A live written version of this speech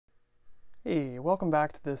Hey, welcome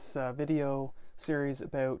back to this video series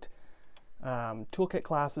about toolkit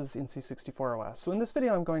classes in C64 OS. So in this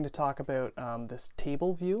video I'm going to talk about this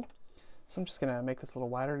table view. So I'm just going to make this a little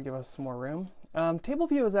wider to give us some more room. Table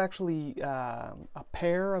view is actually a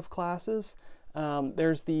pair of classes.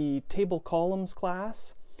 There's the TKTCols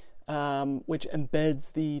class, which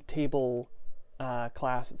embeds the table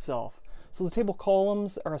class itself. So the table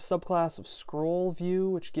columns are a subclass of scroll view,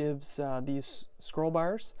 which gives these scroll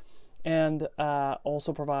bars, and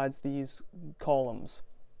also provides these column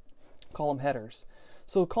headers.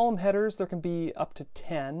 So column headers, there can be up to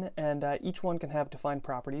 10, and each one can have defined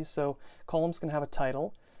properties. So columns can have a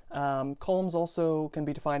title. Columns also can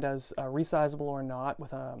be defined as resizable or not,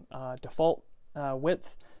 with a default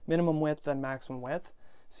width, minimum width, and maximum width.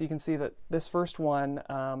 So you can see that this first one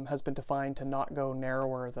has been defined to not go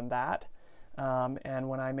narrower than that. And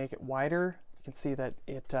when I make it wider, you can see that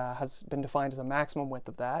it has been defined as a maximum width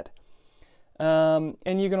of that.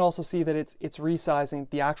 And you can also see that it's resizing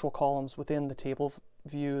the actual columns within the table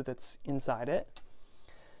view that's inside it.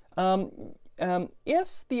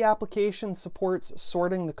 If the application supports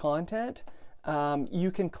sorting the content,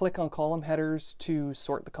 you can click on column headers to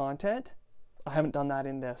sort the content. I haven't done that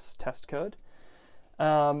in this test code.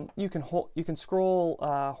 You can scroll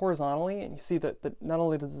horizontally, and you see that not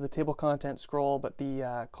only does the table content scroll, but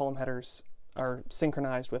the column headers are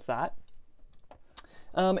synchronized with that.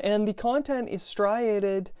 And the content is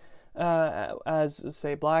striated as,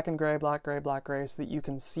 say, black and gray, black, gray, black, gray, so that you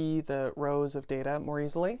can see the rows of data more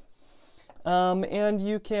easily. And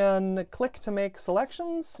you can click to make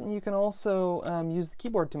selections, and you can also use the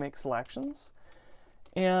keyboard to make selections.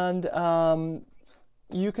 And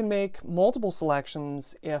you can make multiple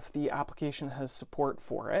selections if the application has support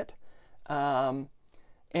for it.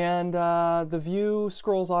 And the view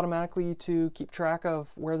scrolls automatically to keep track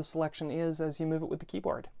of where the selection is as you move it with the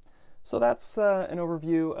keyboard. So that's an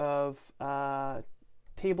overview of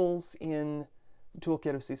tables in the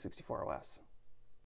toolkit of C64 OS.